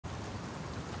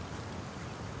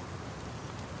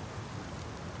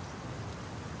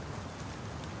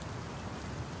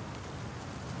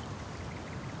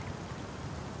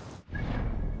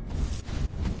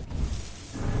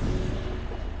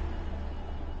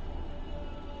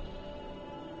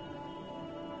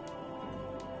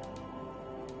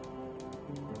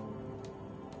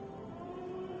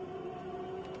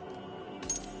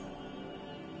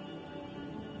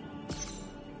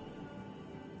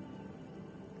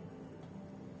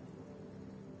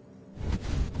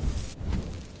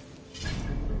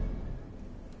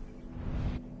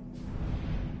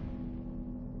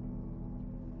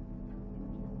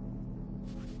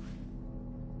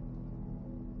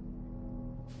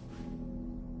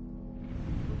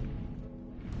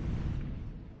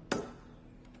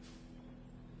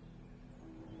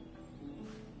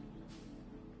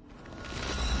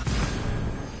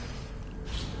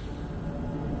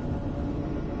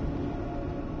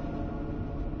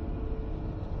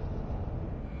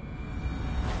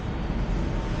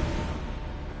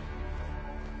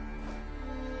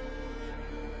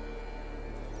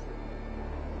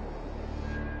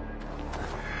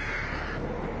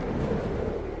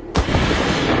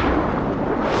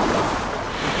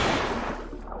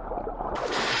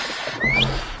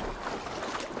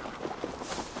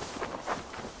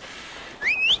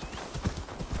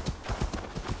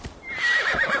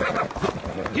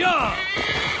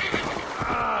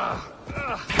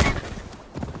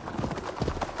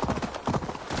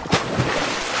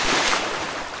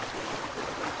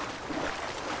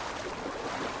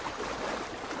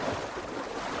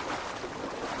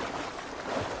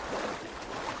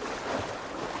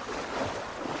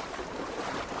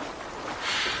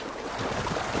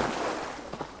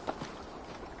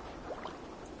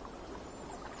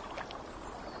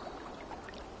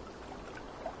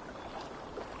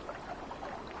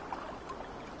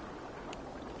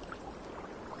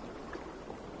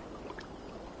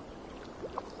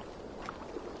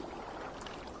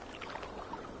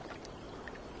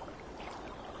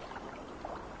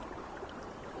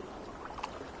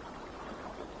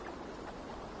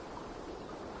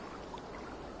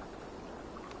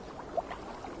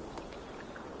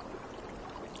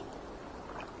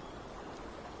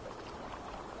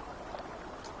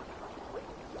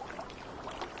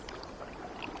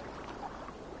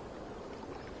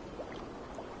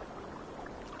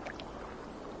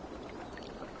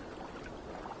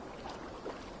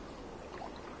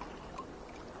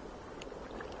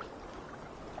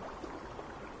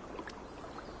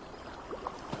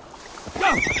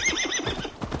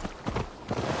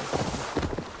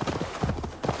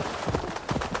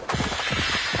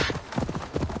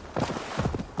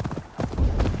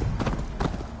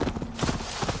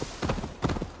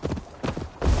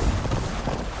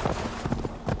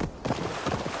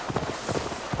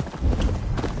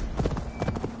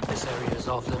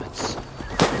off limits.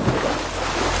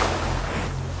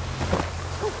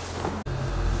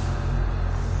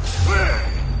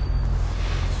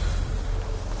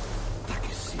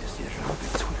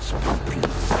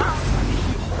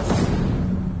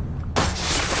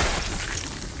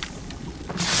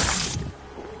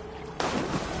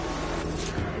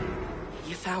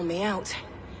 You found me out.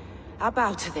 I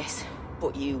bow to this,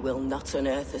 but you will not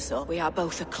unearth us all. We are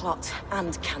both a clot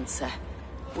and cancer.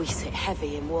 We sit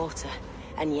heavy in water,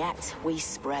 and yet we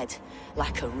spread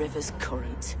like a river's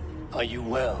current. Are you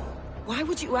well? Why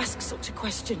would you ask such a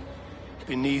question?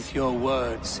 Beneath your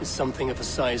words is something of a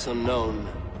size unknown.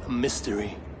 A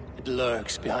mystery. It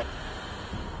lurks behind...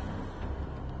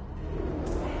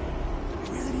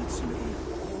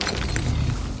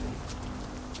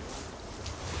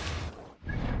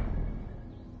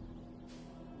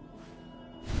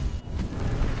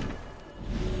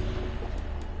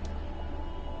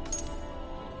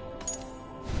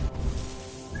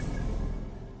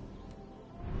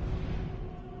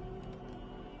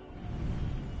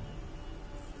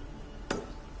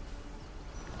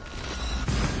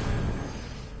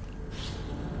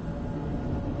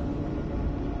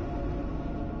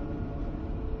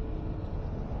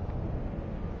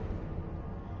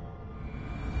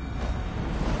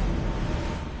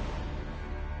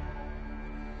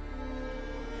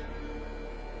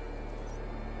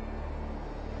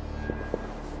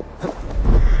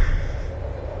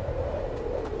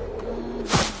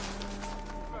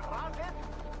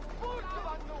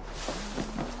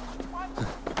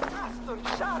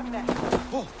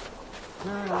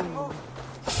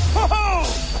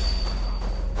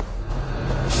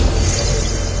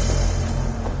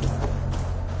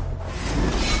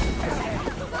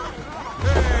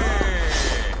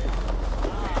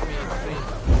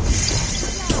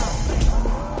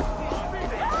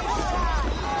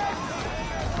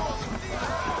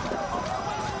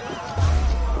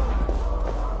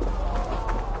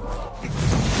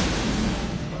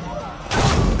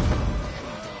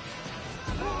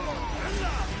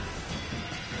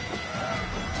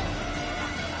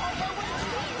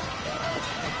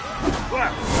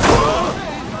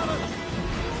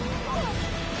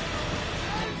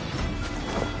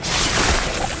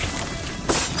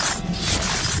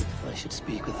 I should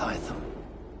speak with Hytham.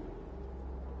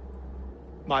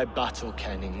 My battle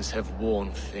kennings have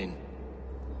worn thin.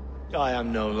 I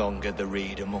am no longer the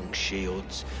reed among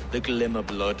shields, the glimmer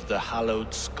blood, the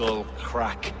hallowed skull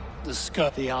crack, The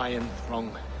scud. the iron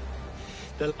throng.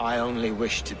 I only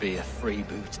wish to be a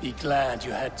freeboot. Be glad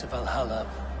you head to Valhalla.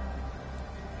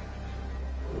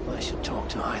 I should talk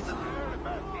to Hytham.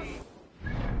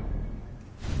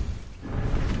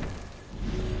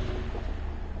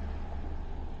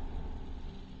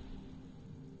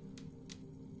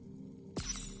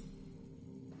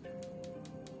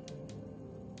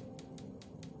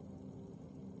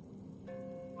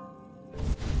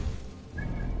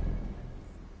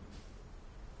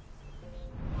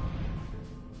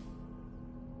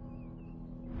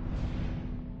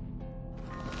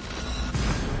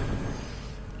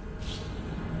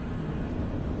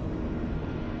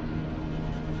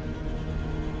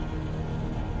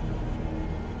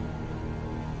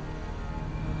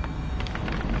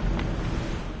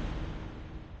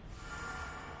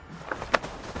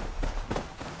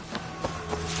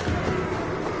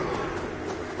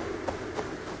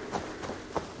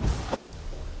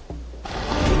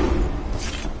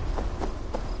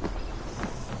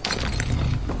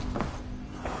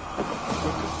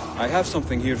 I have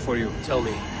something here for you. Tell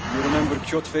me. You remember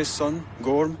Kjotve's son,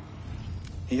 Gorm?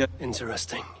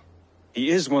 Interesting. He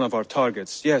is one of our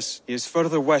targets, yes. He is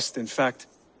further west, in fact.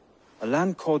 A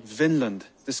land called Vinland,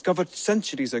 discovered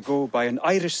centuries ago by an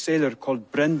Irish sailor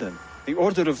called Brendan. The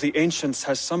Order of the Ancients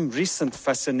has some recent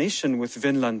fascination with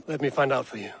Vinland. Let me find out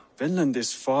for you. Vinland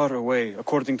is far away,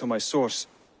 according to my source.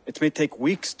 It may take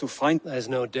weeks to find... There's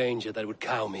no danger that would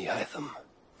cow me, Hytham.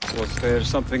 Was there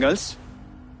something else?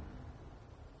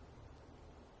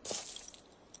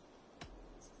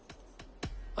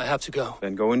 I have to go.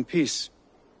 Then go in peace.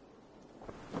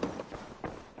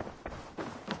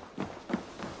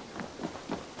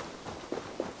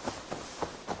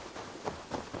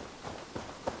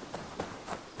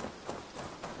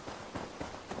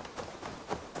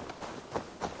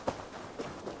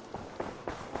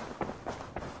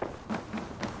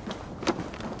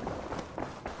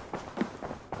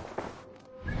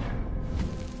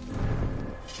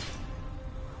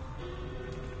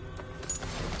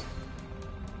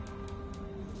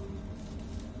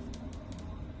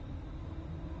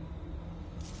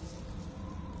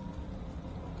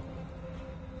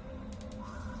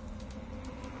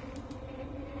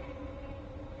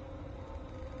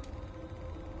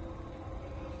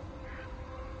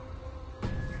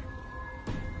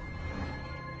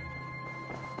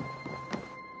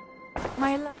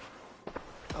 My love.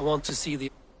 I want to see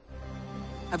the...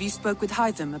 Have you spoke with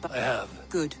Hytham about... I have.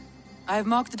 Good. I have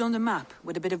marked it on the map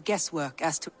with a bit of guesswork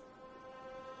as to...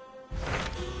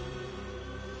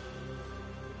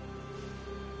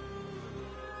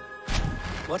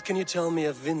 What can you tell me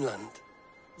of Vinland?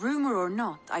 Rumor or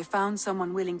not, I found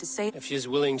someone willing to say... If she's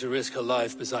willing to risk her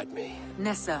life beside me.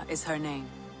 Nessa is her name.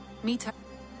 Meet her...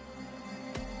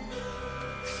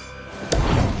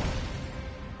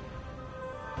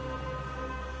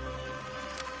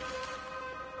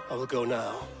 I will go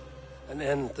now, and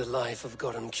end the life of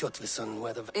Goran Kjotvisson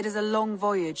where the... It is a long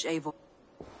voyage, Eivor.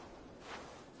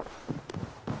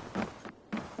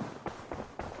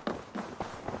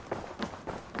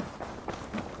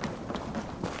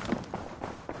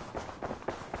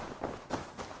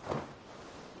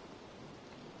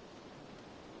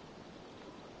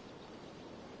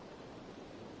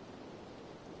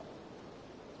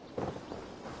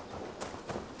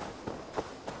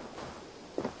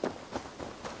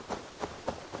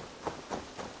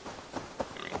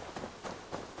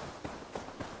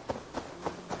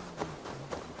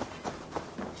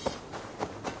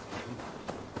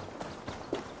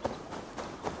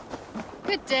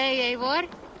 Good day, Eivor.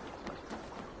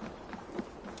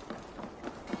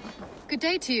 Good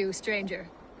day to you, stranger.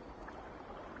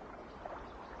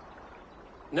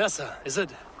 Nessa, is it?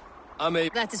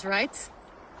 That is right.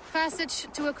 Passage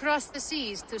to across the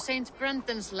seas to Saint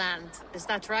Brenton's land. Is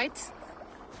that right?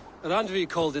 Randvi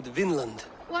called it Vinland.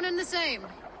 One and the same.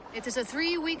 It is a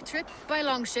 3-week trip by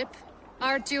longship.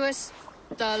 Arduous,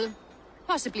 dull,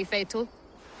 possibly fatal.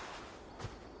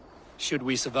 Should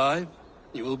we survive,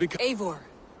 you will become... Eivor,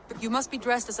 you must be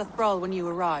dressed as a thrall when you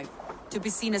arrive. To be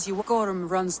seen as you... Gorm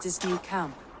runs this new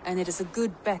camp, and it is a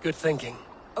good bet. Good thinking.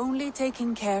 Only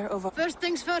taking care of... First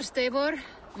things first, Eivor.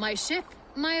 My ship,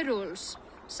 my rules.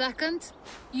 Second,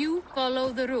 you follow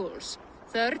the rules.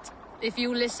 Third, if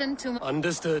you listen to...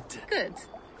 Understood. Good.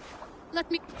 Let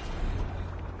me...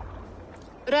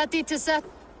 Ready to set...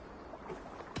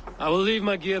 I will leave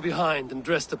my gear behind and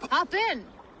dress the... Hop in!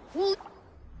 We'll...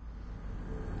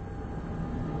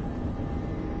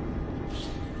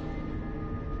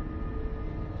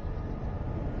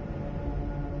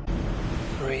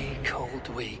 3 cold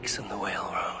weeks in the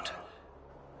Whale Road.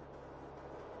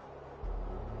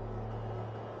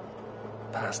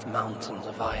 Past mountains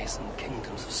of ice and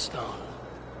kingdoms of stone.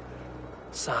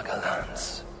 Saga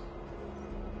lands.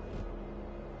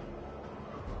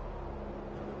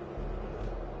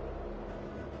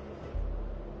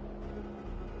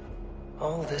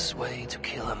 All this way to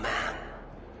kill a man.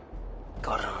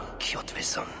 Goran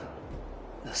Kjotvisson,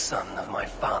 the son of my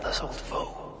father's old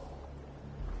foe.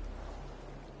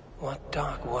 What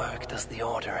dark work does the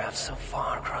Order have so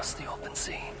far across the open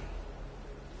sea?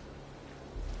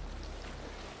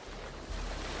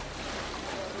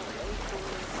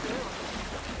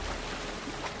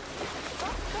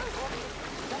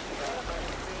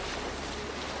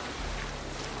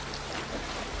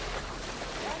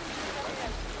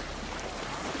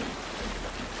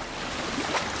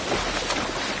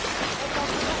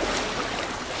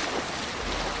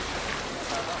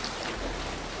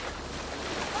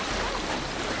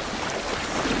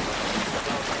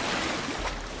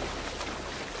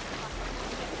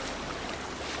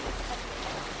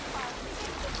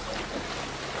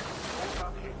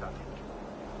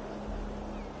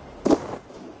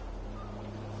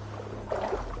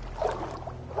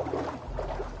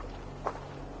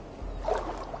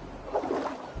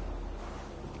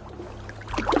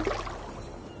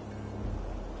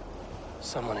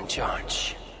 Someone in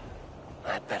charge.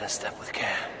 I'd better step with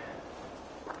care.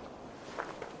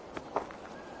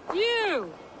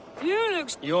 You look...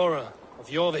 Yora of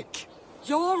Jorvik.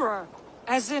 Yora,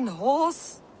 as in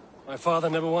horse? My father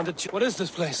never wanted to... What is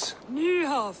this place?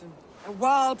 Newhaven, a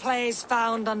wild place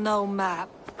found on no map.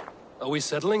 Are we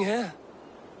settling here?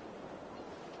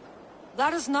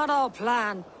 That is not our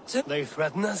plan. They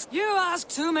threaten us? You ask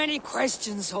too many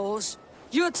questions, horse.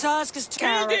 Your task is to...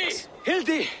 Hildi!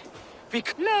 Hildi!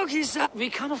 Look, we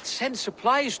cannot send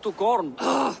supplies to Gorn.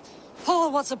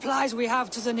 Haul what supplies we have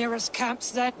to the nearest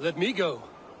camps, then. Let me go.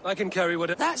 I can carry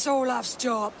what... That's Olaf's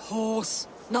job, horse,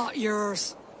 not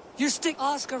yours. You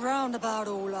ask around about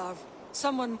Olaf.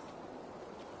 Someone...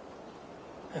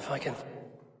 If I can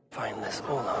find this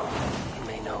Olaf, he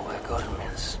may know where Gorm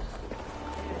is.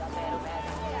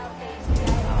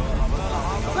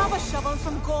 Grab a shovel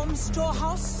from Gorm's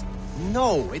storehouse.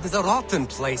 No, it is a rotten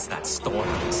place, that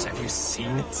storehouse. Have you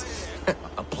seen it?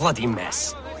 A bloody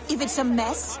mess. If it's a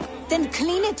mess, then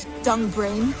clean it,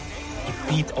 dungbrain. He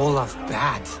beat Olaf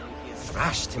bad.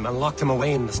 Thrashed him and locked him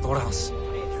away in the storehouse.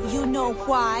 You know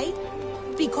why?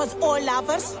 because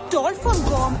Olaver stole from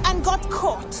Gorm and got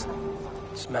caught.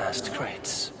 Smashed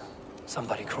crates.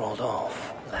 Somebody crawled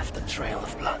off, left a trail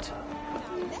of blood.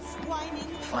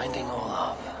 Finding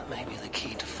Olaf may be the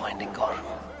key to finding Gorm.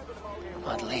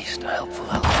 At least a helpful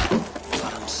element.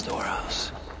 Gorm's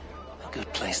storehouse. A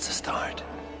good place to start.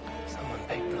 Someone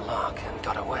picked the lock and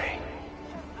got away.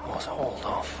 Was hauled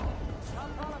off.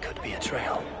 Could be a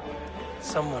trail.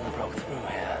 Someone broke through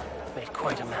here, made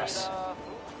quite a mess.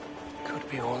 Could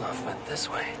be Olaf went this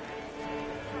way.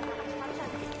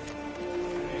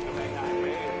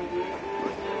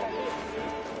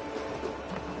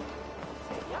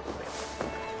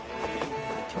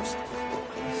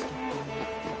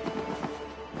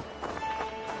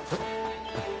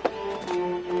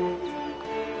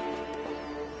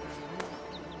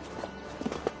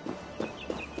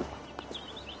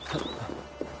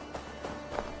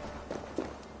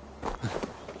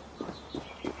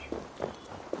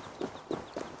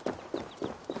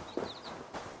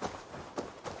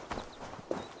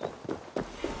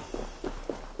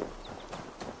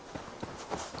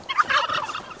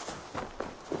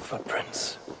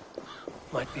 Footprints.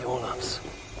 Might be Olaf's.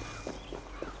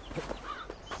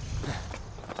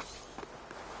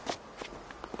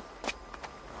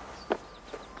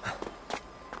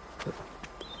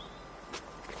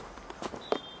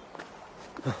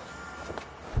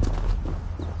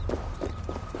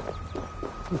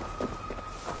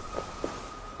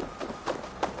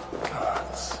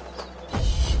 Gods.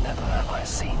 Never have I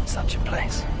seen such a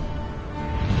place.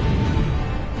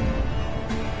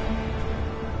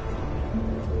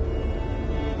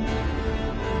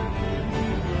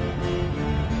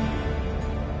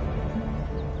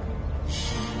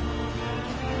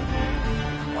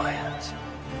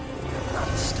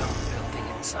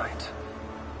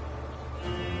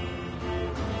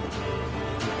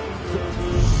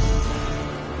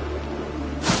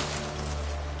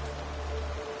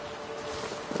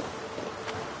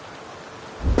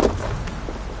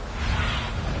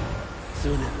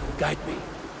 Sunan, guide me.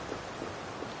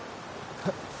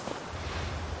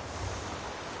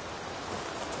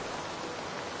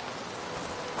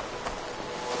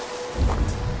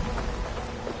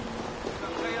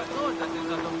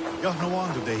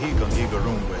 Yahnawandu de higan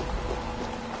gigarungwe.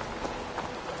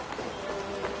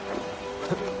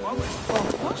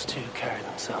 Those two carry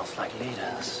themselves like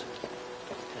leaders.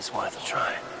 It's worth a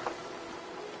try.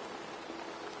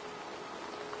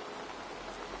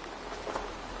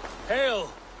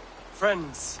 Hail,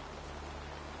 friends.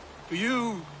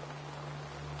 Do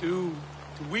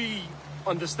we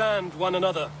understand one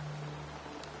another?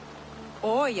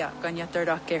 Oya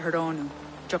ganyatarda kehronu.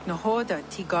 Joknohoda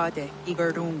tigade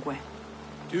igarungwe.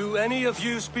 Do any of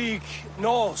you speak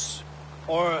Norse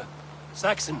or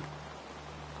Saxon?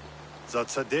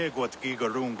 Zatsadegwat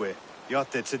gigarungwe.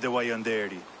 Yate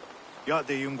tsidewayanderi.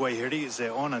 Yate yungwe herize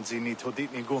onanzini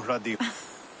toditni guhradi.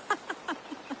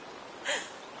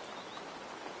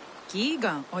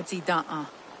 Giga ozida'a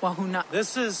wahuna.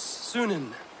 This is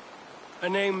Sunan. Her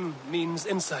name means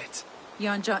insight.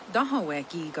 Yanja dahawe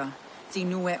giga.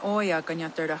 Zinue oya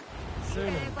ganyatarda.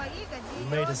 Sunan, you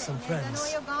made us some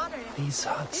friends. These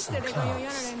huts and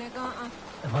clouds.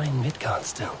 Am I in Midgard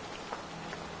still?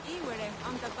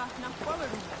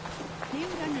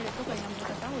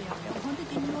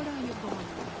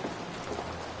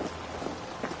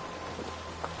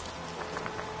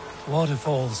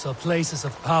 Waterfalls are places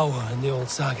of power in the old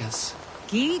sagas.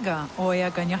 Giga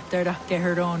oya ganyatarda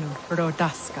kehronu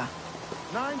rodaska.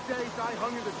 9 days I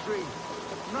hung in the tree.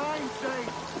 9 days.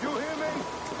 You hear me?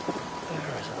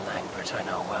 There is a language I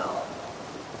know well.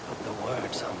 But the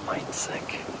words are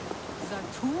mind-sick.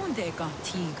 Zatundega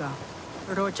tiga.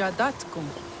 Rojadatkum.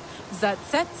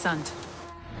 Zatsetsant.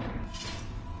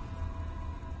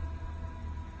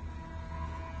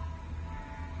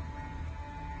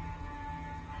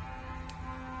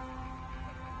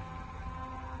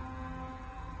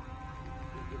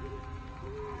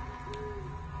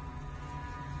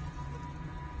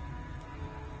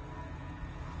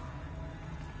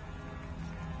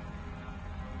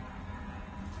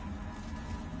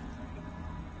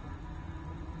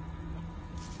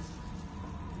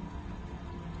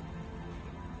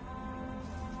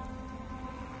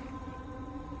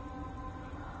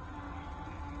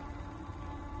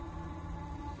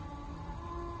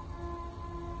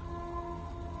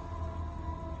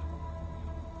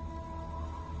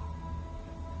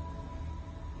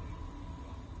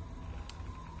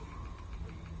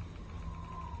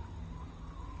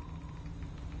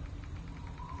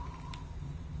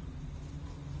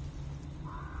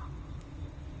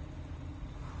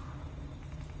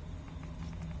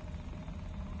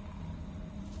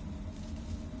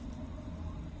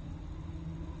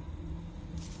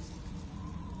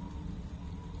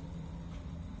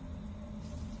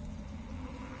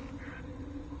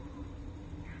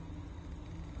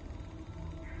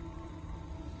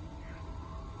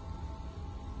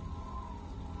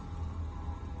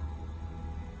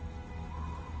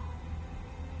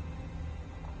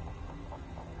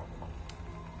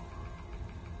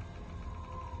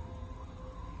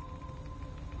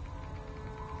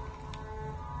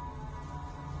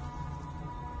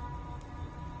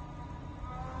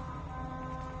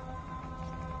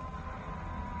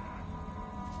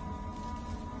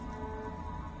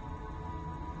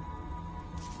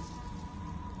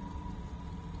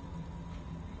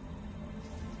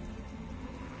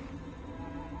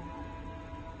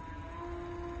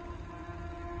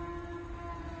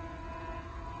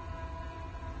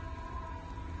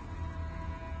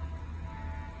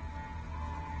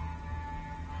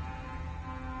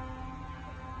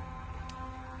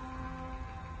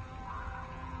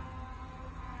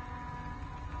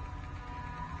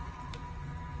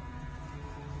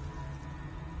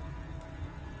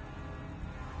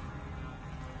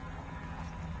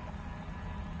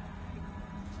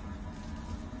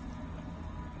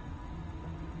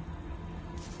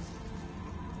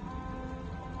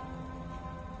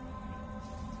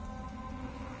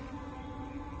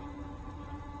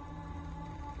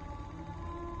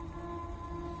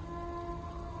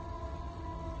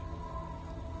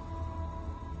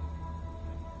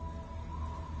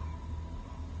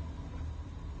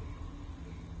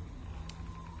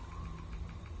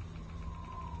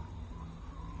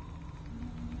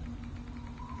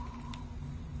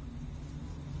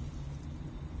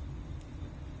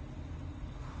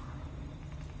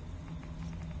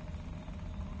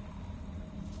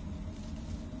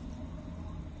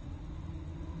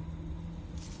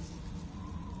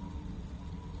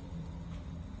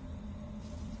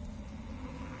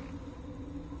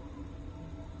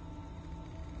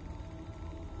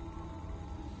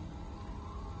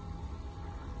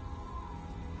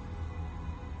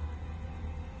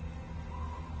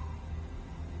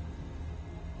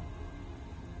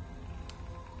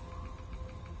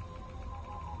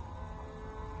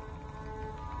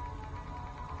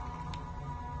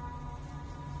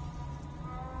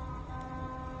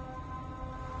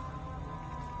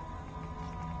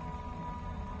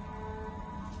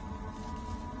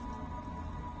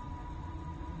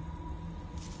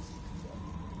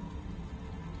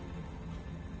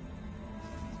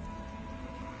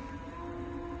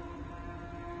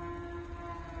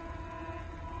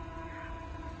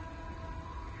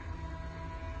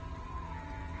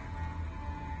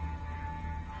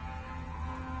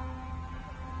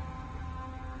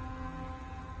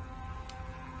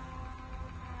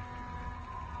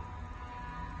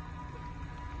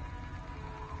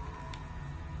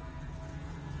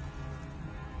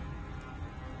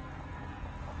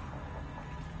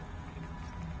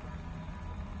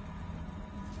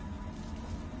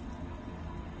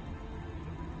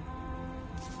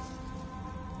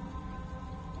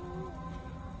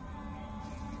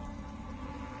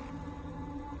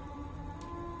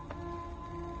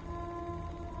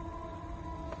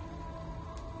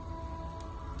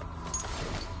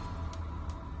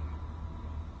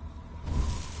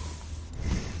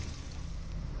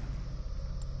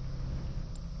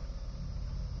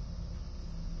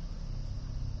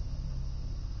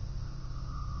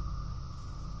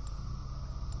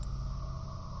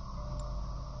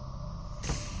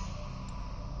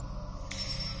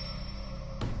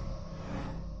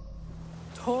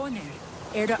 Toner.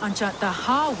 Erda ancha the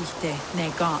hawite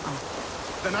negata.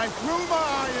 Then I threw my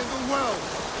eye in the well.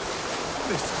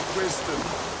 This is wisdom.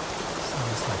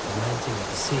 Sounds like the ranting of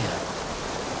the seer.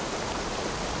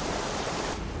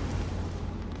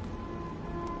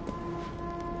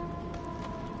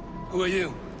 Who are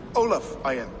you? Olaf,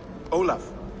 I am.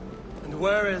 Olaf. And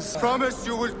where is... Promise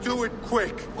you will do it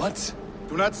quick. What?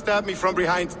 Do not stab me from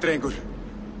behind, Drengur.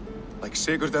 Like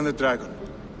Sigurd and the dragon.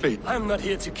 Please. I'm not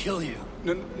here to kill you.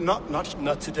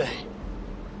 Not today.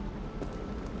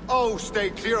 Oh, stay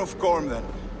clear of Gorm, then.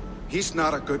 He's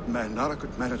not a good man. Not a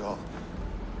good man at all.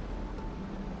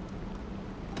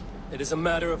 It is a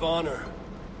matter of honor.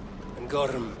 And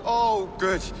Gorm... Oh,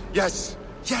 good. Yes.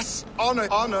 Yes. Honor.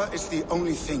 Honor is the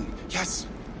only thing. Yes.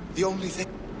 The only thing.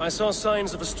 I saw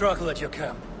signs of a struggle at your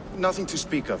camp. Nothing to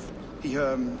speak of. He,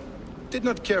 did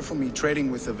not care for me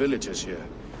trading with the villagers here.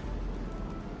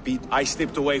 I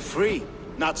slipped away free.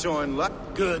 Not so in luck.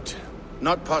 Good.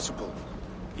 Not possible.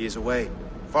 He is away.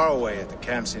 Far away at the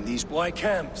camps in these... Why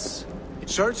camps?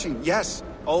 Searching, yes.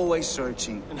 Always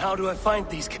searching. And how do I find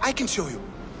these I can show you.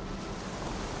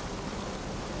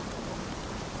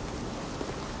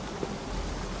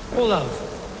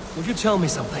 Olav, would you tell me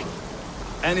something?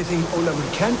 Anything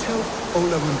Olavur can tell,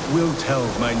 Olavur will tell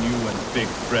my new and big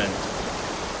friend.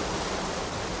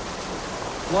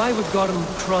 Why would Gorm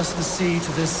cross the sea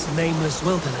to this nameless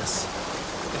wilderness?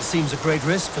 It seems a great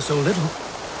risk for so little.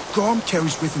 Gorm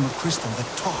carries with him a crystal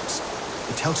that talks.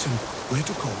 It tells him where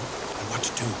to go and what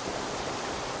to do.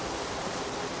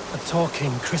 A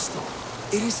talking crystal.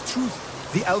 It is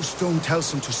truth. The elf stone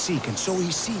tells him to seek, and so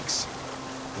he seeks.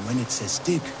 And when it says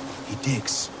dig, he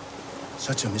digs.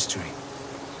 Such a mystery.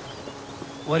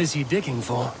 What is he digging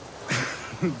for?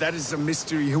 That is a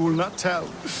mystery he will not tell.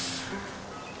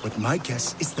 But my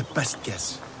guess is the best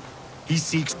guess. He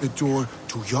seeks the door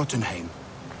to Jotunheim.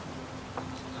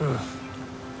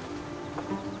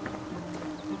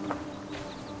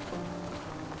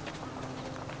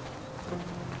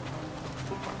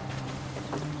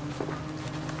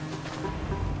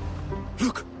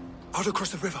 Look! Out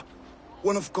across the river.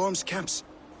 One of Gorm's camps.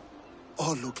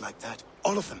 All look like that.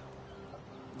 All of them.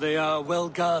 They are well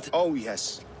guarded. Oh,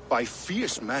 yes. By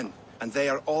fierce men. And they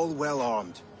are all well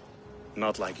armed.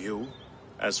 Not like you.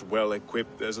 As well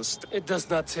equipped as a... It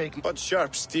does not take... But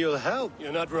sharp steel help.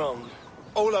 You're not wrong.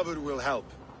 Olavur will help.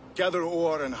 Gather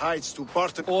ore and hides to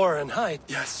Barton... Ore and hide?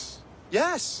 Yes.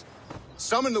 Yes!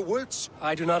 Summon the woods.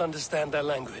 I do not understand their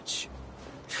language.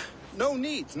 No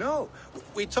need, no.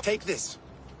 Take this.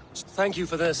 Thank you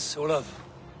for this, Olav.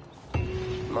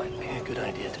 Might be a good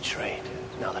idea to trade,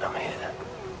 now that I'm here.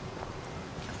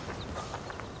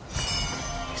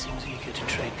 He seems eager to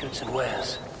trade goods and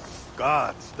wares.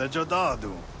 God, the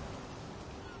Jodadu.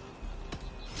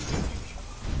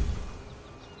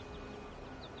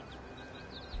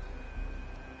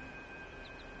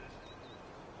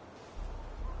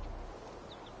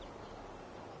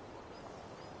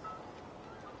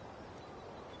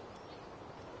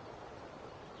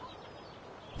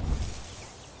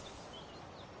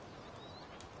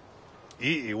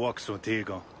 I walks with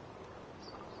Tigo.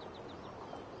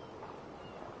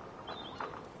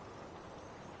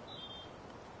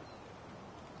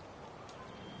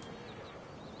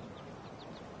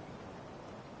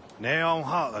 Neon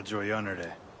Hala Joy under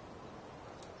there.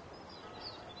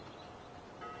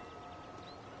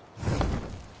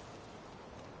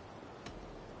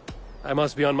 I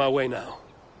must be on my way now.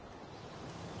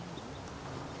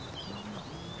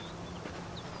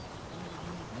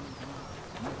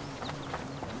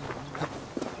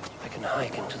 I can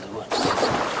hike into the woods,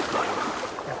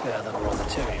 gather raw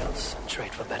materials, and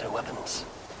trade for better weapons.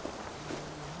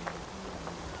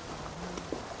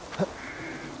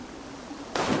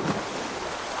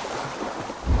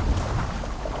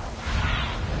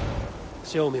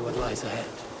 Show me what lies ahead.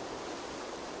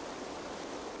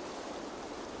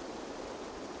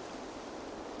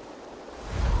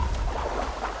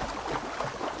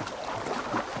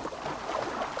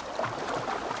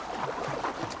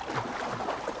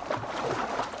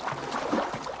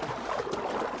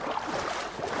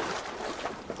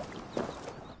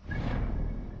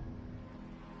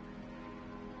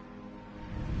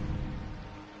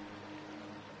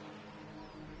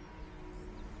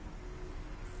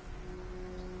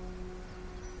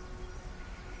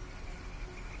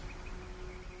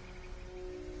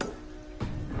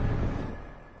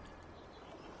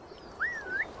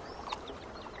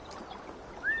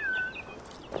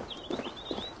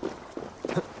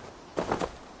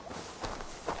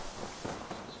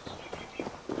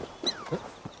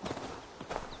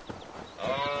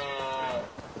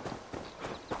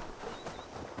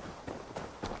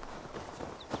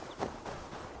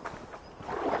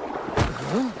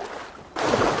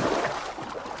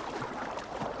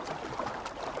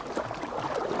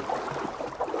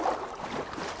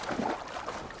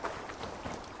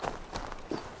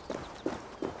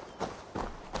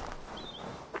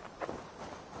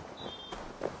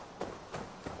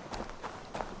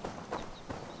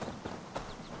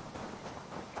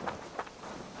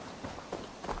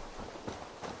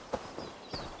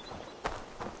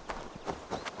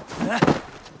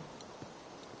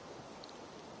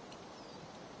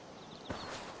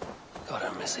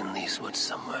 Gotham is in these woods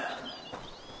somewhere.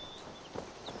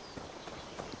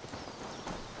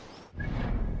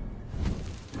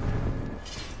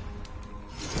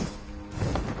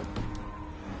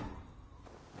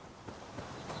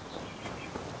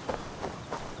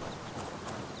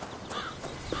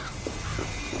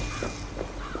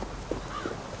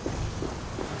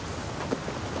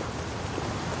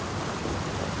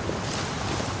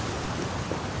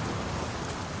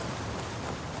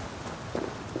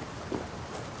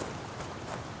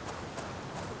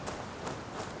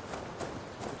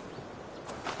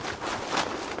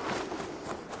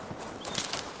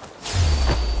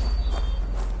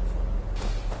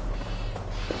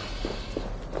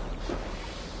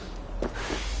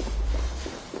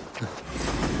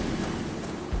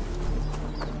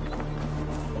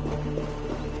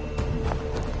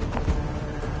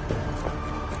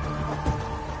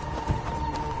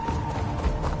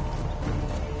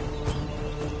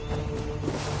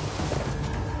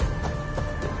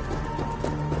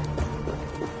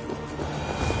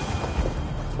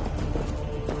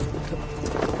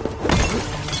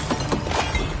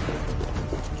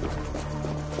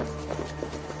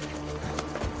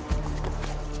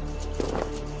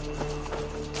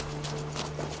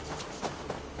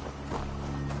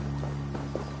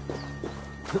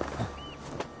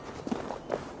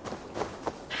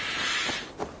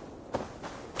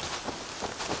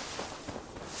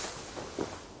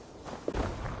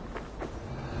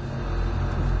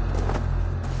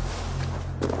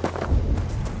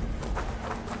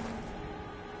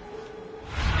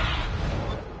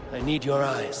 I need your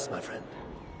eyes, my friend.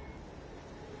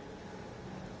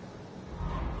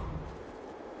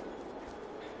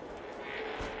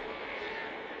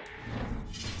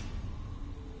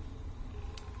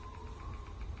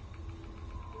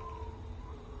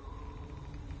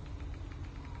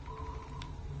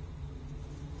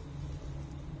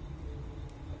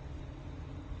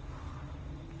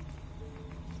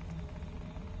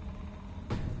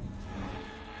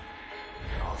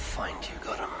 I'll find you,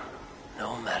 Gotham.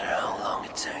 No matter how long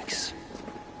it takes.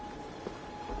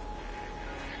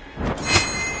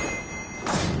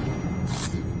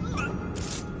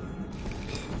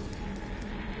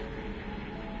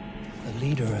 The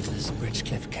leader of this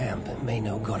Bridgecliff camp may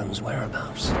know Gotham's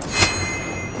whereabouts.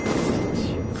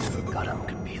 Gotham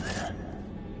could be there.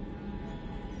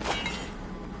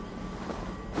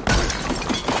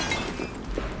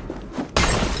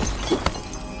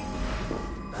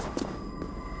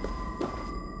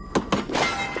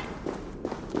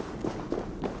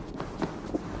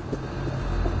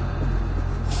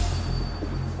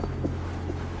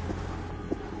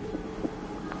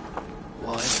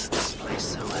 Why is this place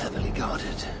so heavily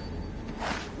guarded?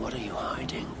 What are you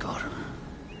hiding, Gotham?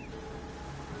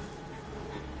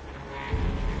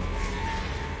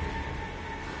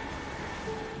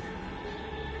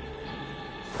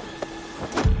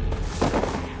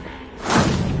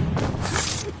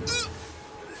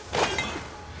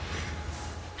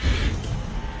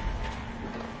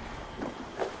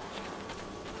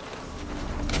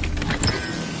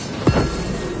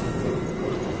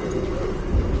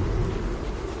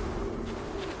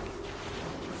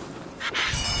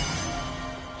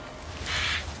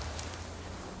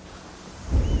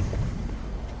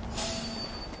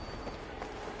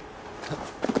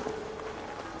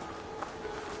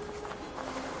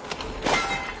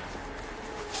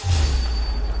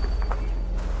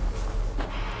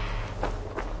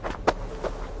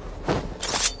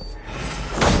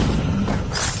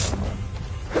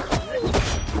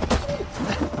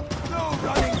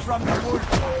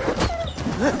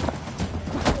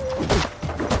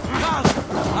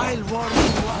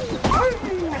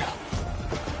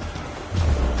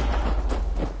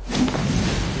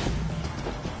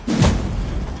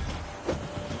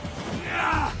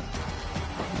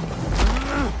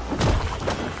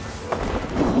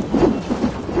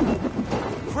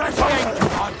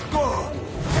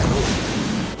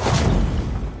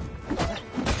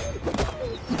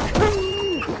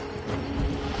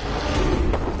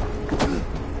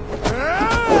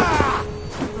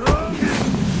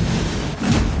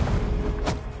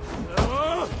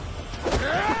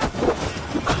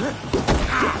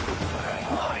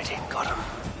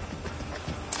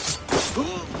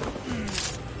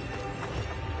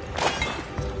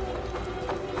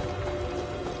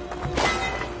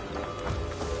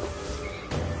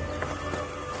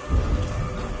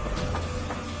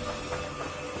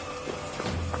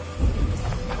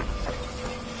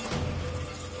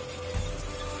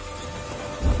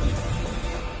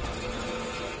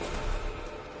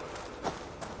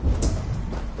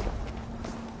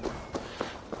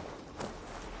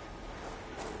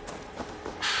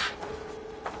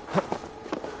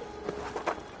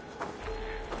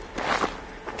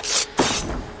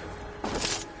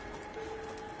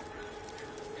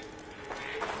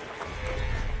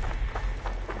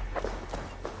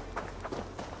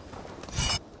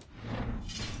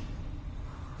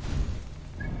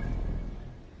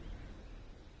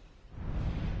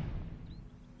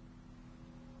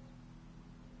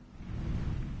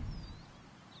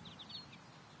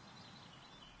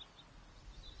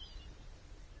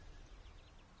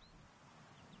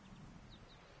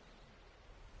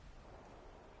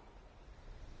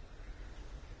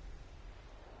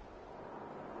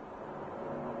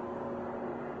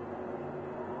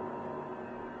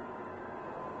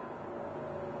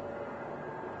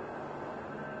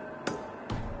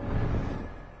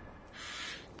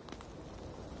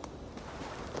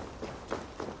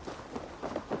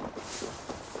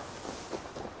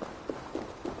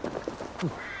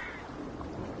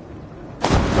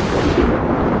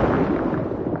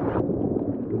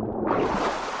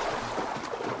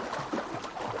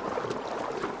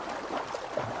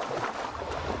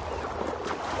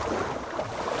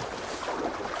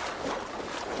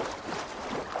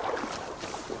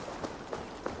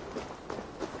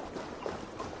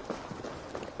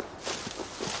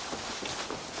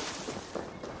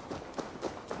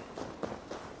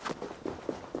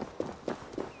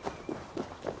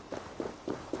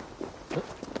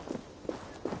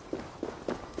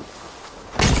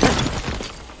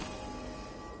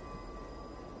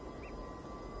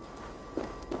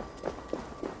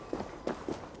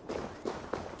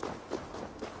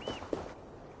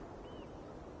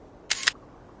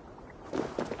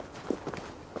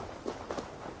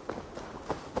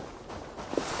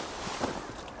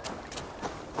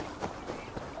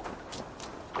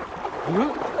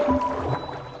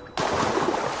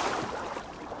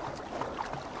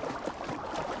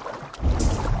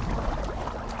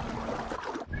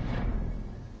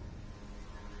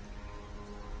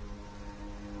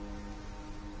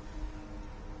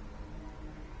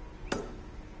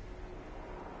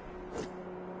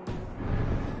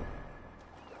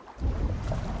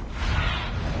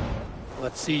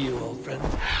 Let's see you, old friend.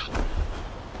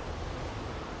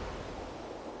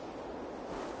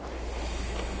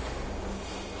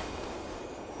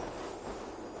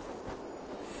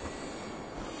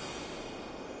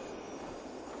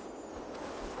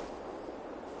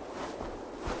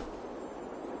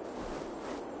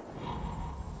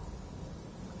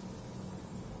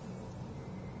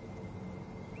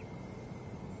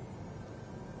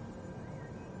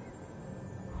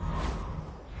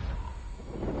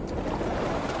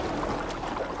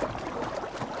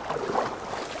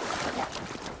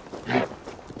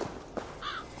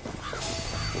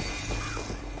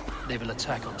 They will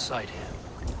attack on sight here.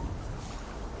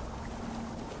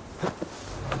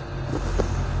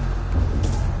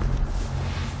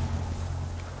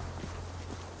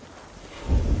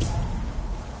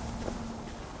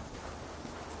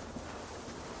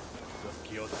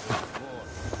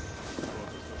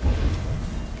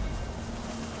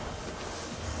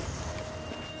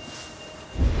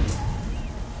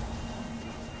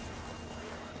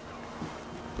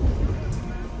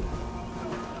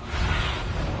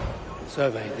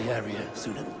 Survey the area,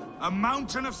 Sudan. A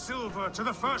mountain of silver to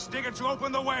the first digger to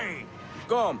open the way!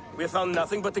 Gorm, we found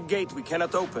nothing but a gate we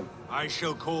cannot open. I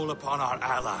shall call upon our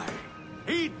ally.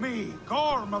 Heed me,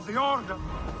 Gorm of the Order!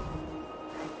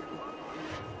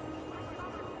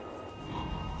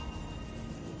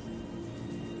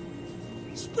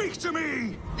 Speak to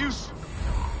me,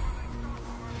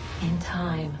 In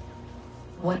time,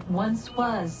 what once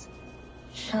was,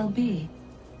 shall be,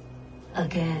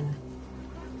 again.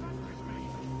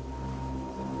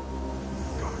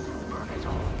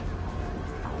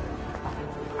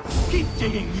 Keep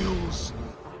digging, mules!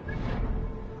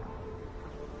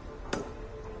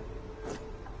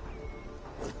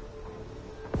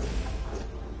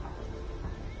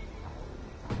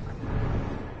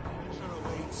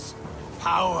 Awaits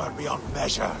power beyond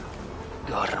measure.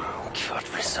 Gorm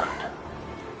Kjotveson.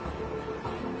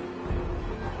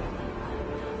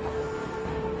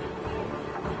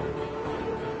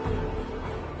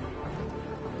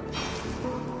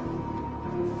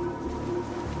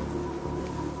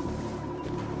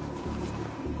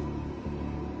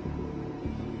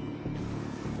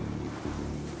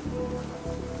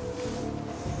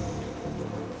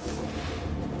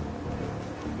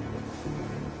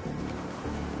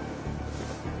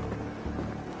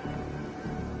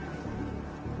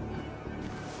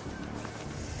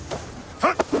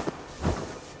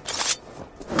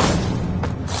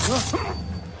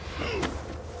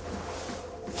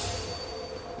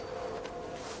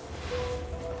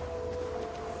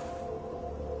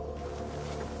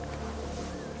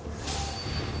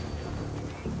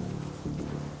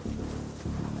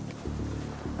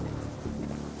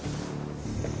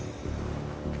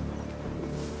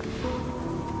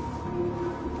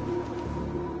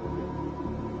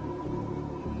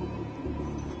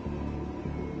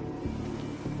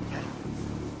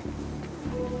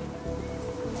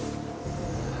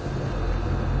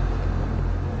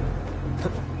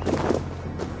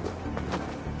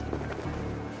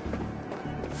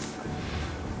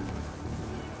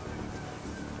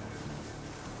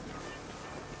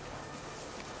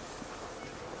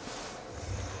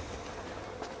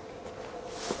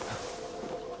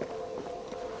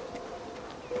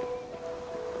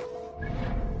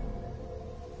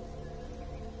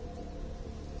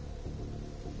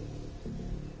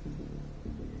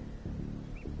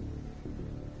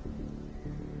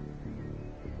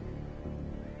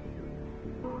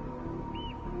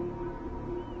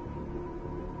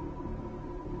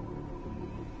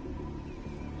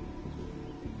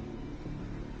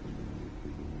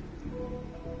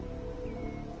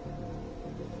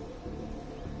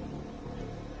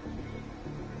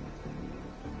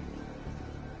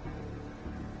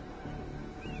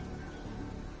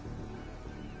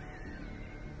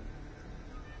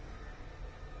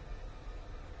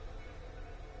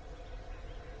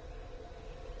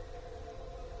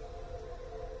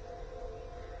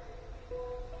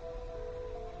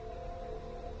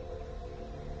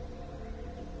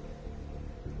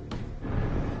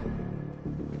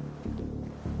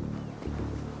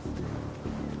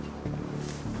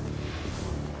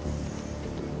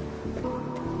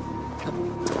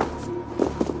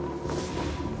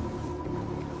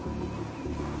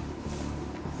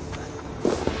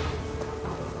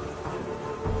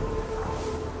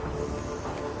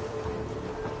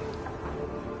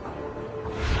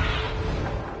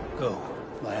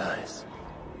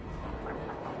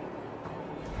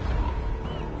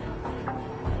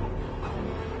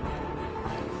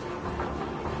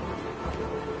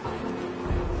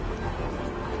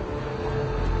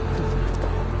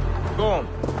 Gorm,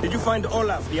 did you find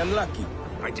Olaf the Unlucky?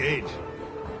 I did.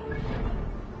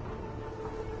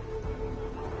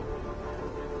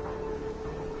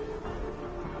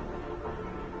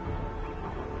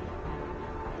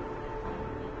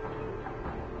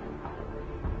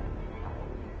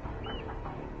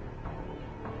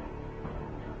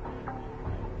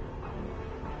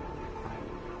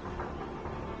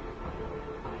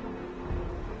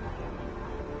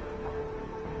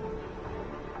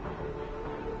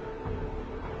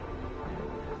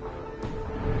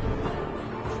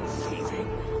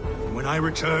 When I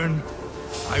return,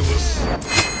 I will...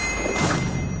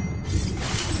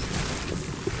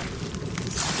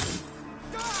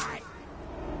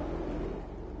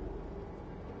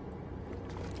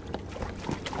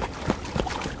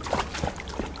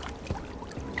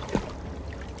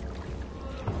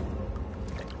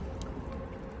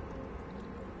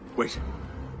 Wait.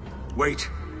 Wait.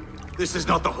 This is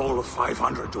not the Hall of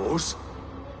 500 Doors.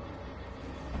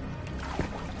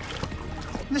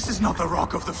 This is not the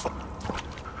Rock of the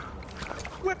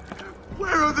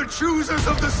Where are the choosers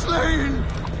of the slain?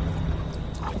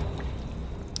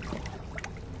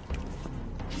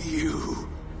 You,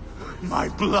 my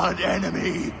blood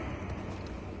enemy.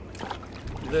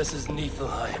 This is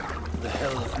Niflheim, the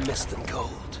hell of mist and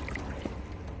cold.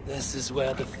 This is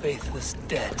where the faithless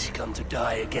dead come to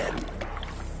die again.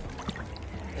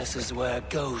 This is where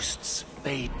ghosts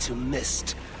fade to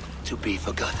mist, to be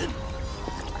forgotten.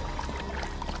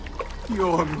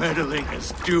 Your meddling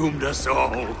has doomed us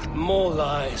all. More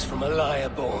lies from a liar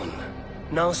born.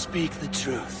 Now speak the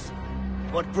truth.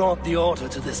 What brought the Order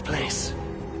to this place?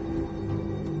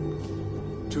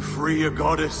 To free a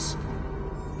goddess.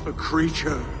 A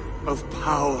creature of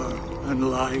power and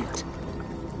light.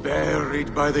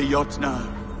 Buried by the Jotnar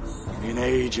in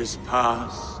ages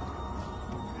past.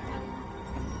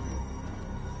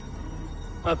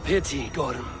 A pity,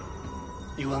 Gorm.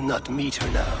 You will not meet her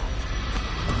now.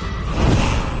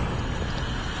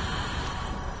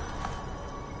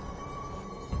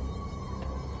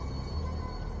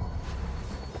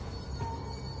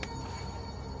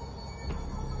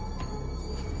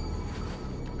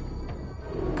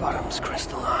 Gorm's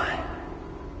crystal eye.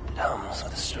 It hums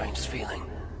with a strange feeling.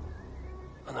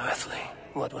 Unearthly.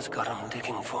 What was Gorm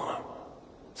digging for?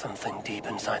 Something deep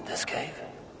inside this cave?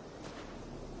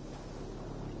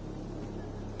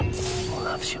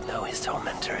 Olaf should know his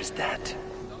tormentor is dead.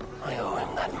 I owe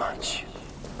him that much.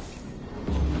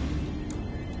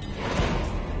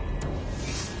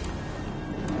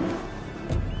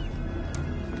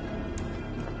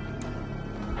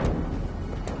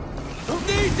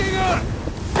 Dinger!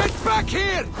 Get back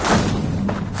here!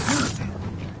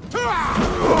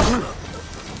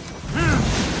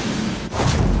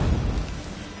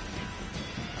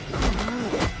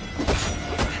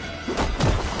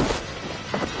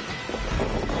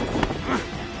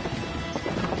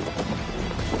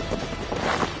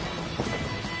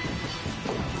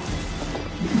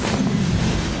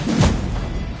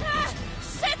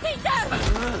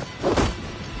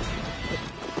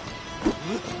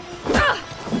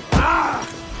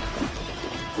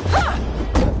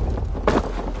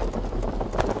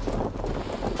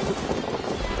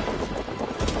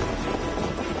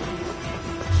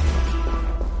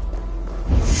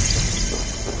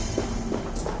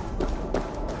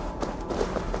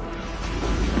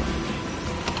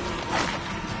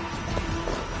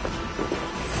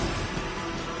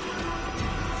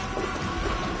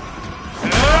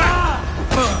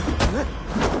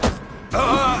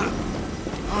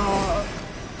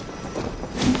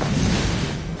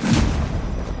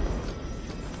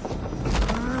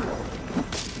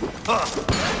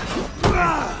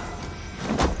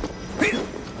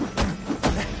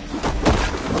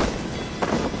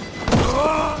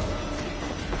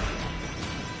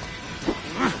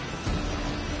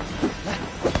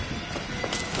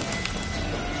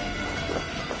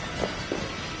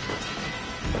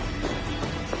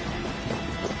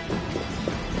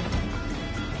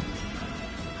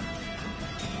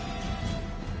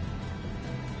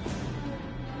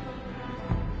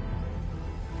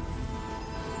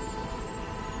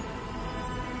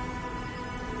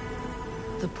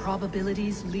 The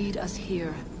probabilities lead us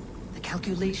here. The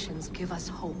calculations give us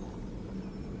hope.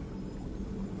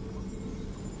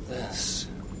 This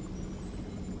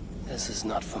is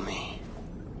not for me.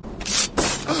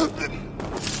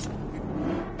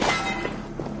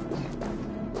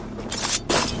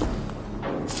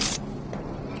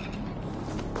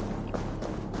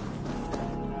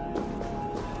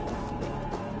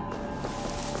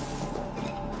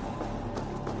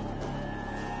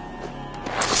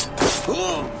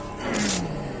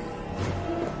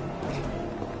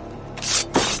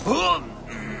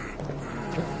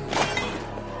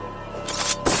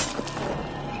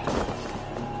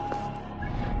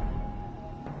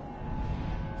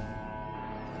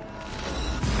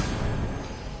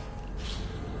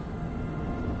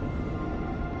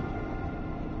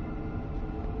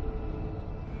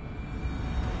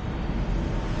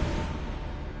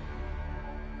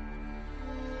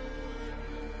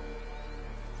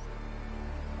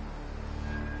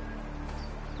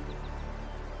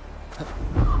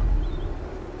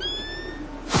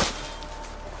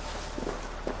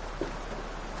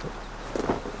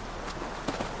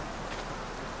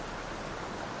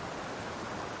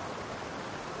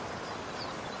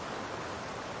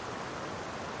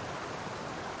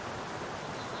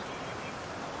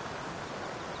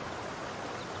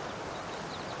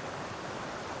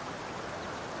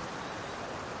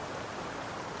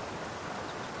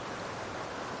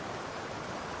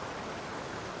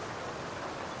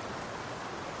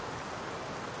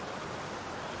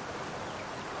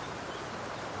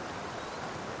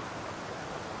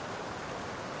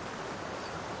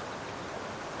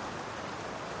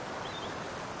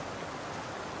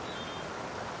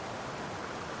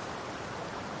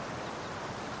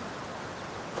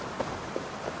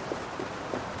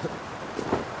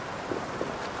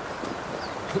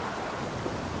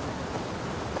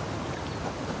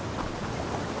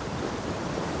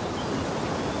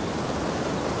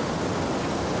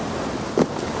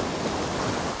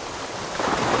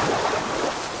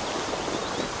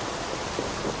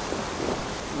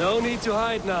 No need to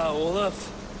hide now,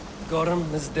 Olaf.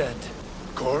 Gorm is dead.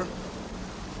 Gorm?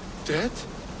 Dead?